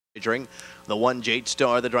Featuring the 1 Jade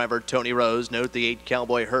Star, the driver Tony Rose. Note the 8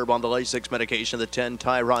 Cowboy Herb on the Lasix medication, the 10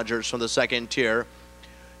 Ty Rogers from the second tier.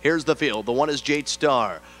 Here's the field. The 1 is Jade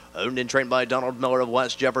Star, owned and trained by Donald Miller of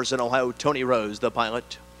West Jefferson, Ohio. Tony Rose, the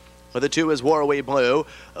pilot. The 2 is Waraway Blue,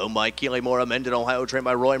 owned by Keely Moore of Mendon, Ohio, trained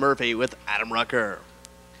by Roy Murphy with Adam RAKER.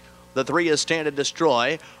 The 3 is Stand and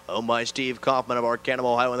Destroy, owned by Steve Kaufman of Arcanum,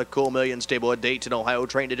 Ohio, and the Cool Million stable at Dayton, Ohio,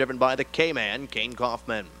 trained and driven by the K-Man, Kane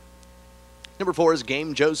Kaufman. Number 4 is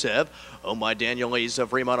Game Joseph, owned by Daniel Lees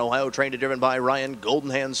of Fremont, Ohio, trained and driven by Ryan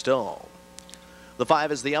Goldenhand Stoll. The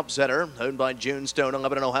 5 is The Upsetter, owned by June Stone,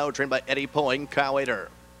 11 Ohio, trained by Eddie Pulling, Kyle Wader.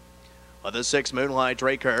 The 6, Moonlight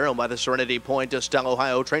RAKER, owned by the Serenity Point, Estelle,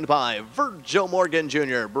 Ohio, trained by Virgil Morgan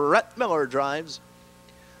Jr. Brett Miller drives.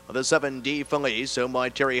 The 7, D Felice, owned by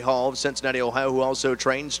Terry Hall of Cincinnati, Ohio, who also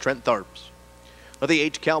trains Trent Tharps. The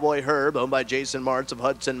 8, Cowboy Herb, owned by Jason Martz of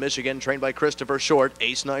Hudson, Michigan, trained by Christopher Short,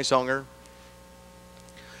 Ace Nicehonger.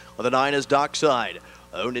 The 9 is Dockside,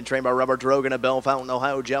 owned and trained by Robert Drogan of Bell Fountain,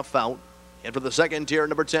 Ohio, Jeff Fount. And for the second tier,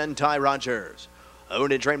 number 10, Ty Rogers,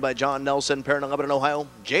 owned and trained by John Nelson, Perrin, Lebanon, Ohio,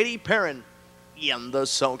 J.D. Perrin, in the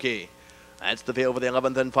sulky. That's the field for the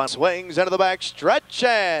 11th and final. Swings into the back stretch,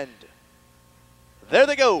 and there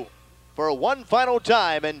they go for one final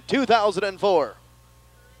time in 2004.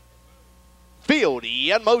 Field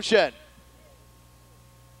in motion.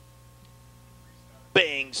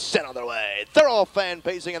 Being sent on their way. Thoroughfan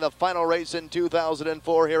pacing in the final race in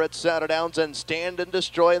 2004 here at Scioto Downs, and Stand and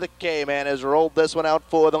Destroy, the K-Man, has rolled this one out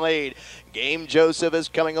for the lead. Game Joseph is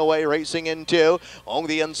coming away, racing in 2. On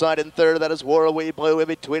the inside in 3rd, that is Waraway Blue. In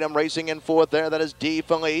between them, racing in 4th there, that is D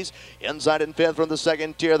Felice. Inside in 5th from the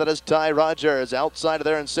second tier, that is Ty Rogers. Outside of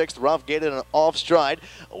there in 6th, rough gated and off stride,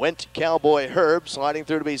 went Cowboy Herb. Sliding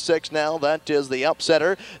through to be 6th now, that is the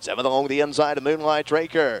Upsetter. 7th along the inside of Moonlight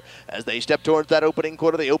RAKER. As they step towards that opening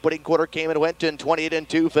quarter, the opening quarter came and went in 28 and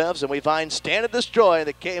 2/5, and we find Stand and Destroy,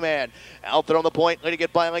 the K-Man, out there on the point, leading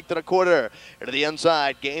it by a length and a quarter. Into the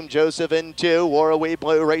inside, Game Joseph in 2, Waraway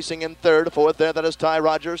Blue racing in 3rd. 4th there, that is Ty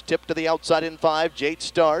Rogers. Tipped to the outside in 5, Jade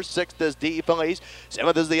Star. 6th is D Felice.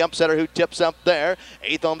 7th is the Upsetter, who tips up there.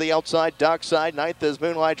 8th on the outside, Dockside. 9th is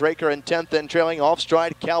Moonlight RAKER, and 10th and trailing off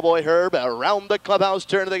stride, Cowboy Herb. Around the clubhouse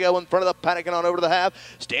turn they go in front of the paddock and on over to the half.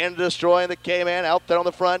 Stand and Destroy, the K-Man out there on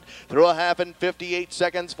the front through a half in 58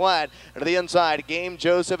 seconds flat. Into the inside, Game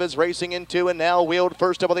Joseph is racing in 2 and now wheeled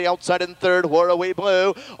first up on the outside in 3rd. Waraway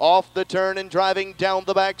Blue off the turn and driving down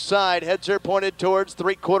the backside. Heads are pointed towards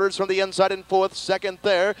 3/4 from the inside in 4th. 2nd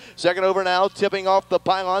there. 2nd over now, tipping off the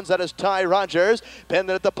pylons. That is Ty Rogers.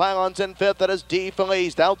 Pendant at the pylons in 5th. That is D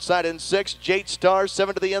Felice. Outside in 6th, Jade Star.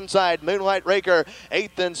 7 to the inside, Moonlight RAKER.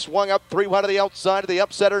 8th and swung up 3 wide to the outside of the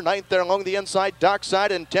Upsetter. 9th there along the inside,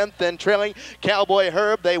 Dockside. And 10th and trailing, Cowboy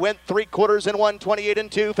Herb. They went 3/4 in 1:28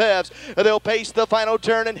 and 2/5. They'll pace the final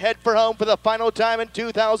turn and head for home for the final time in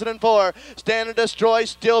 2004. Stand and Destroy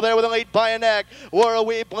still there with a lead by a neck.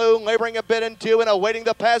 Waraway Blue laboring a bit in 2 and awaiting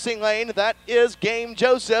the passing lane. That is Game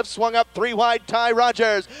Joseph. Swung up 3 wide, Ty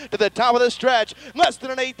Rogers to the top of the stretch. Less than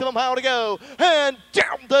an 1/8 of a mile to go. And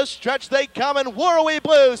down the stretch they come, and Waraway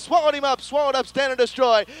Blue swallowed up Stand and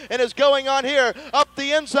Destroy, and is going on here up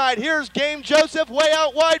the inside. Here's Game Joseph way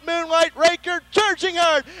out wide. Moonlight RAKER charging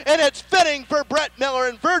hard, and it's fitting for Brett Miller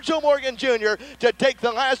and Virgil Morgan Jr. to take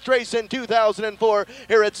the last race in 2004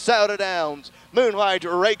 here at Scioto Downs. Moonlight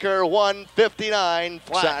RAKER 159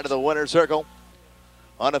 flat. Side of the winner's circle.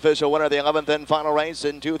 Unofficial winner of the 11th and final race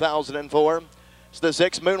in 2004. It's the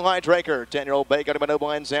 6, Moonlight RAKER. 10-year-old bay, got him a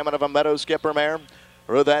noble and salmon of a meadow skipper mare.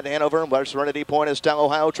 Rode that Hanover, where Serenity Point is Estelle,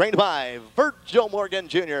 Ohio, trained by Virgil Morgan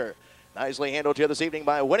Jr. Nicely handled here this evening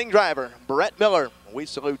by winning driver Brett Miller. We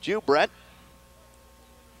salute you, Brett.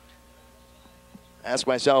 Ask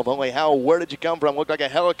myself only where did you come from? Looked like a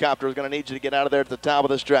helicopter was going to need you to get out of there at the top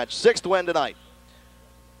of the stretch. 6th win tonight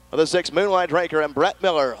for the 6, Moonlight RAKER, and Brett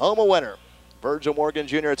Miller, home a winner. Virgil Morgan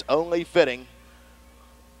Jr., it's only fitting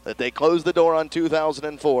that they close the door on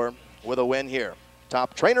 2004 with a win here.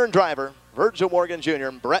 Top trainer and driver, Virgil Morgan Jr.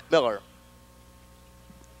 and Brett Miller.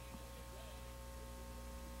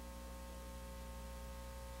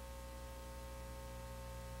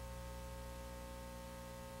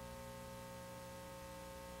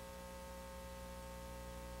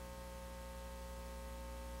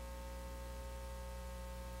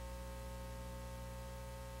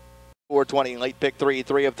 .420, late pick 3,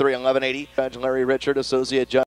 3 of 3, 1180. Judge Larry Richard, associate judge.